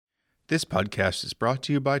This podcast is brought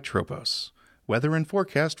to you by Tropos, weather and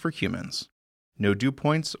forecast for humans. No dew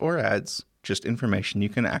points or ads, just information you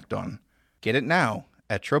can act on. Get it now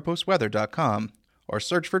at troposweather.com or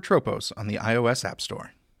search for Tropos on the iOS App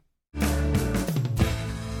Store. Hey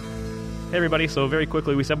everybody, so very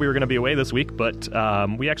quickly, we said we were going to be away this week, but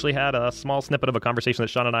we actually had a small snippet of a conversation that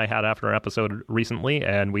Sean and I had after our episode recently,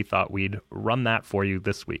 and we thought we'd run that for you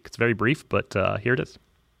this week. It's very brief, but here it is.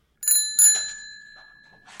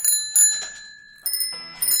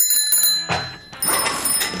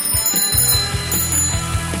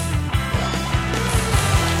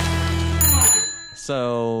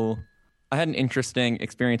 So I had an interesting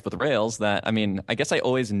experience with Rails that, I guess I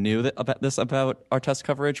always knew about our test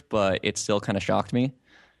coverage, but it still kind of shocked me.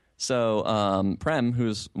 So Prem,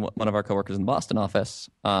 who's one of our coworkers in the Boston office,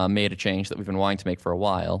 made a change that we've been wanting to make for a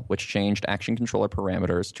while, which changed action controller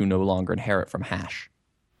parameters to no longer inherit from hash.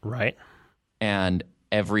 Right. And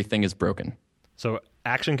everything is broken. So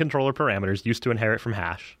action controller parameters used to inherit from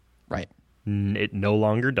hash. Right. It no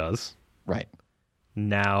longer does. Right.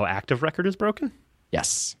 Now active record is broken?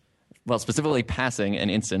 Yes. Well, specifically passing an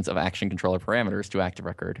instance of action controller parameters to active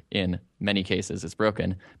record in many cases is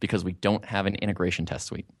broken because we don't have an integration test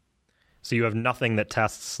suite. So you have nothing that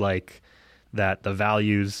tests like that the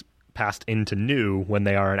values passed into new when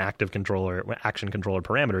they are an action controller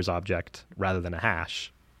parameters object rather than a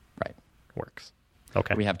hash. Right. Works.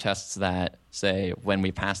 Okay. We have tests that say when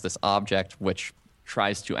we pass this object, which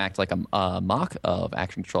tries to act like a mock of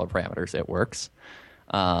action controller parameters, it works.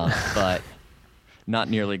 But not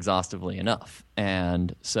nearly exhaustively enough.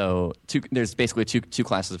 And so there's basically two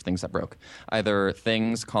classes of things that broke. Either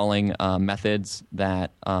things calling methods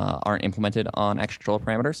that aren't implemented on action controller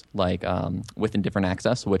parameters, like with indifferent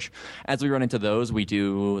access, which as we run into those, we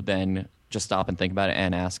do then just stop and think about it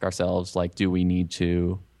and ask ourselves, like, do we need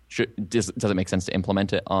to, does it make sense to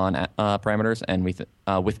implement it on parameters? And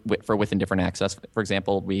with indifferent access, for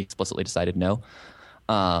example, we explicitly decided no.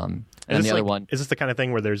 And the other one is this the kind of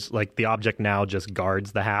thing where there's like the object now just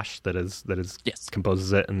guards the hash that is yes.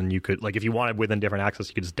 composes it, and then you could, like, if you wanted within different access,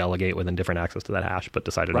 you could just delegate within different access to that hash, but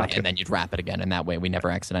decided not to. And then you'd wrap it again, and that way we never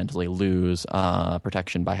accidentally lose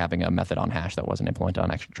protection by having a method on hash that wasn't implemented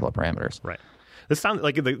on action controller parameters. Right. This sounds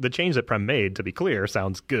like the change that Prem made, to be clear,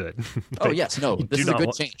 sounds good. Oh, yes. No, this is a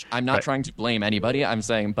good change. I'm not trying to blame anybody. I'm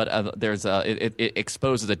saying, but it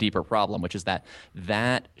exposes a deeper problem, which is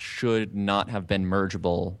that should not have been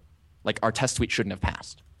mergeable. Like, our test suite shouldn't have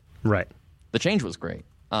passed. Right. The change was great,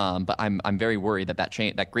 but I'm very worried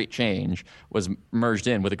that great change was merged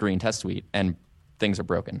in with a green test suite, and things are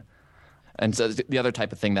broken. And so the other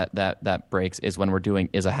type of thing that breaks is when we're doing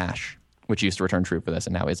is a hash, which used to return true for this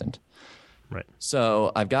and now isn't. Right.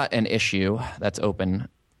 So I've got an issue that's open,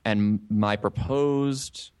 and my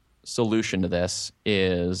proposed solution to this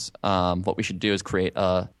is what we should do is create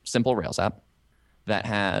a simple Rails app that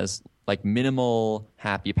has like minimal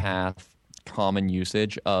happy path common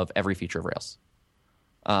usage of every feature of Rails.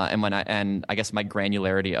 And I guess my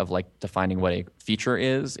granularity of like defining what a feature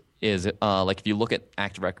is like if you look at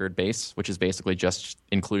active record base, which is basically just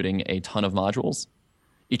including a ton of modules,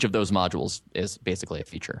 each of those modules is basically a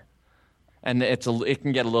feature. And it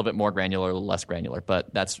can get a little bit more granular, a little less granular,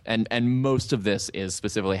 but that's and most of this is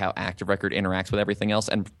specifically how active record interacts with everything else,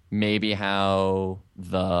 and maybe how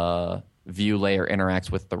the view layer interacts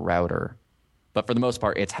with the router. But for the most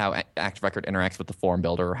part, it's how active record interacts with the form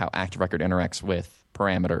builder, or how active record interacts with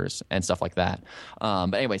parameters and stuff like that.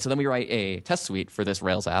 But anyway, so then we write a test suite for this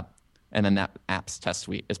Rails app, and then that app's test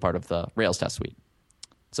suite is part of the Rails test suite.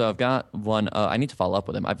 So I've got one. I need to follow up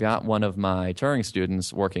with him. I've got one of my Turing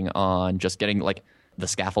students working on just getting like the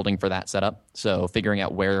scaffolding for that setup. So figuring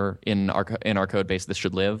out where in our code base this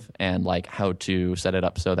should live, and like how to set it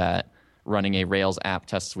up so that running a Rails app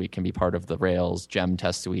test suite can be part of the Rails gem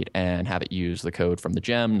test suite, and have it use the code from the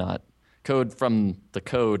gem, not code from the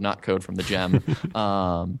code, not code from the gem,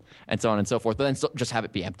 and so on and so forth. But then still just have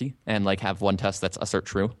it be empty, and like have one test that's assert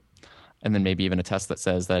true. And then maybe even a test that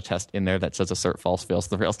says that a test in there that says assert false fails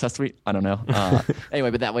the Rails test suite. I don't know.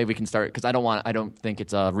 Anyway, but that way we can start, because I don't think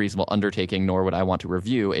it's a reasonable undertaking, nor would I want to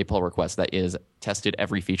review a pull request that is tested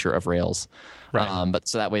every feature of Rails. Right. But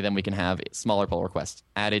so that way then we can have smaller pull requests,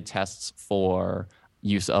 added tests for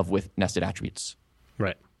use of with nested attributes.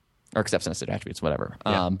 Right. Or accepts nested attributes, whatever.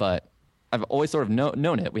 Yeah. But I've always sort of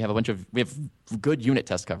known it. We have good unit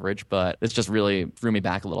test coverage, but this just really threw me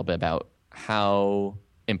back a little bit about how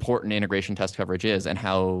important integration test coverage is and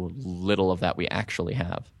how little of that we actually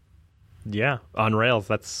have. Yeah, on Rails,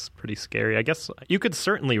 that's pretty scary. I guess you could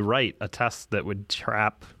certainly write a test that would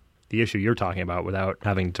trap the issue you're talking about without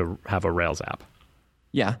having to have a Rails app.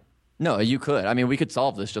 Yeah. No, you could. I mean, we could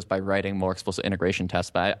solve this just by writing more explicit integration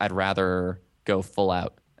tests, but I'd rather go full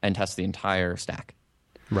out and test the entire stack.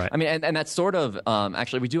 Right. I mean, and that's sort of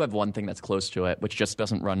actually we do have one thing that's close to it, which just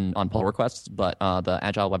doesn't run on pull requests, but the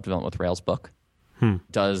Agile Web Development with Rails book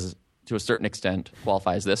does, to a certain extent,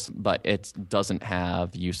 qualifies this, but it doesn't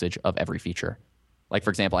have usage of every feature. Like, for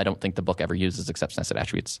example, I don't think the book ever uses except nested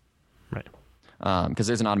attributes. Right. Because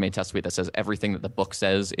there's an automated test suite that says everything that the book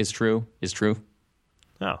says is true.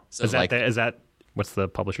 Oh, So is that like- is that what's the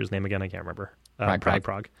publisher's name again? I can't remember.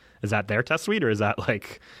 Prog. Is that their test suite, or is that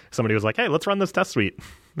like somebody was like, hey, let's run this test suite,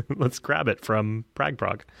 let's grab it from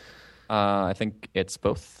Prog? I think it's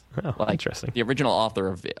both. Oh, interesting. The original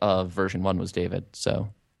author of version 1 was David, so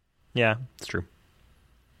Yeah, it's true.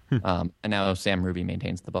 and now Sam Ruby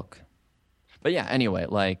maintains the book. But yeah, anyway,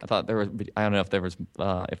 like I thought I don't know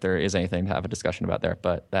if there is anything to have a discussion about there,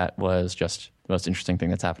 but that was just the most interesting thing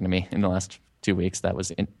that's happened to me in the last 2 weeks. That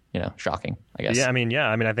was shocking, I guess. Yeah, I mean,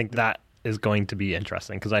 I think that is going to be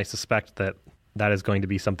interesting because I suspect that is going to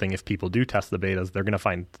be something. If people do test the betas, they're going to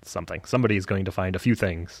find something. Somebody is going to find a few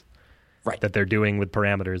things that they're doing with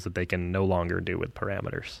parameters that they can no longer do with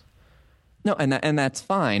parameters. No, and that's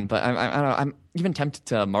fine, but I'm even tempted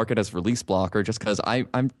to mark it as release blocker just because I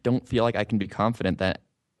don't feel like I can be confident that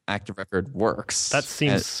Active Record works. That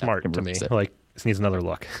seems smart to me. Like, this needs another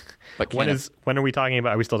look. But when are we talking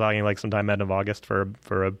about? Are we still talking like sometime end of August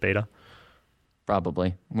for a beta?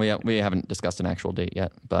 Probably. We haven't discussed an actual date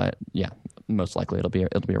yet, but yeah, most likely it'll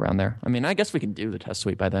be around there. I mean, I guess we can do the test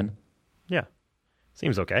suite by then. Yeah,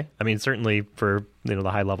 seems okay. I mean, certainly for the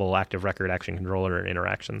high level Active Record action controller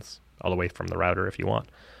interactions, all the way from the router if you want.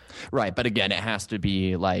 Right, but again, it has to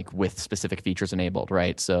be like with specific features enabled,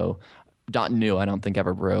 right? So .new I don't think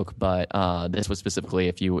ever broke, but this was specifically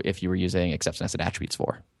if you were using except nested attributes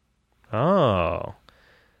for. Oh,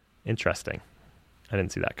 interesting. I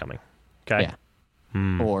didn't see that coming. Okay. Yeah.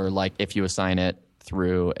 Or like if you assign it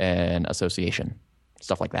through an association,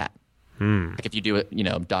 stuff like that. Like if you do it,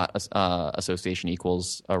 dot association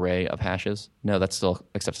equals array of hashes. No, that's still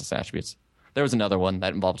except nested attributes. There was another one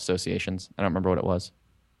that involved associations. I don't remember what it was.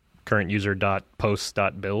 Current user .post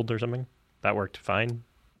 .build or something. That worked fine.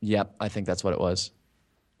 Yep, I think that's what it was.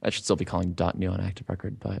 I should still be calling .new on Active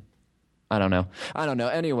Record, but I don't know.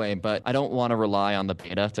 Anyway, but I don't want to rely on the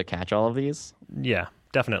beta to catch all of these. Yeah,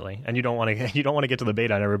 definitely. And you don't want to get to the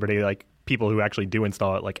beta and everybody, like people who actually do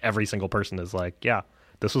install it, like every single person is like, yeah,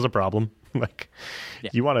 this was a problem.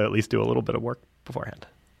 You want to at least do a little bit of work beforehand.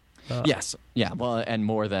 Yes. Yeah. Well, and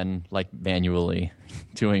more than like manually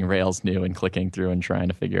doing Rails new and clicking through and trying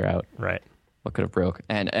to figure out what could have broke.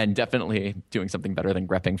 And definitely doing something better than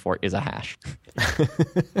grepping for is a hash.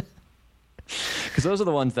 Because those are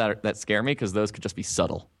the ones that scare me because those could just be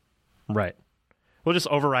subtle. Right. We'll just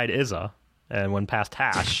override ISA and when passed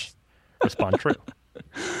hash, respond true.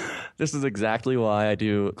 This is exactly why I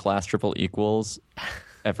do class triple equals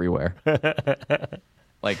everywhere.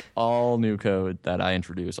 Like all new code that I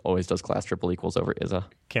introduce always does class triple equals over ISA.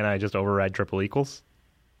 Can I just override triple equals?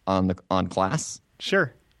 On class?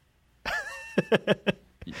 Sure.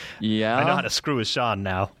 Yeah. I know how to screw with Sean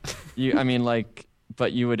now.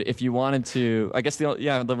 But you would, if you wanted to, I guess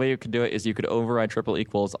the way you could do it is you could override triple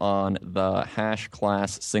equals on the hash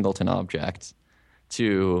class singleton object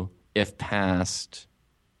to, if passed,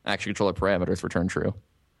 action controller parameters return true.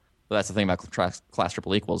 But that's the thing about class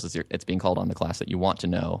triple equals is it's being called on the class that you want to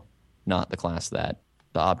know, not the class that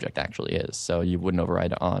the object actually is. So you wouldn't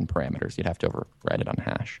override it on parameters. You'd have to override it on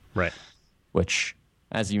hash. Right. Which,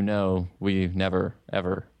 as you know, we never,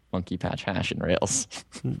 ever monkey patch hash in Rails.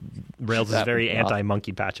 Rails is very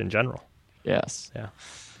anti-monkey patch in general. Yes. Yeah.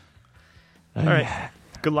 All right.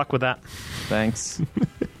 Good luck with that. Thanks.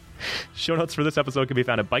 Show notes for this episode can be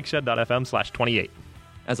found at bikeshed.fm/28.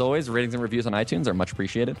 As always, ratings and reviews on iTunes are much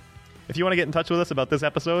appreciated. If you want to get in touch with us about this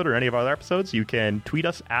episode or any of our other episodes, you can tweet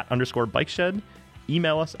us at _bikeshed,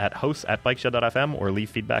 email us at hosts@bikeshed.fm, or leave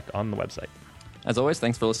feedback on the website. As always,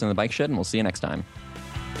 thanks for listening to The Bike Shed, and we'll see you next time.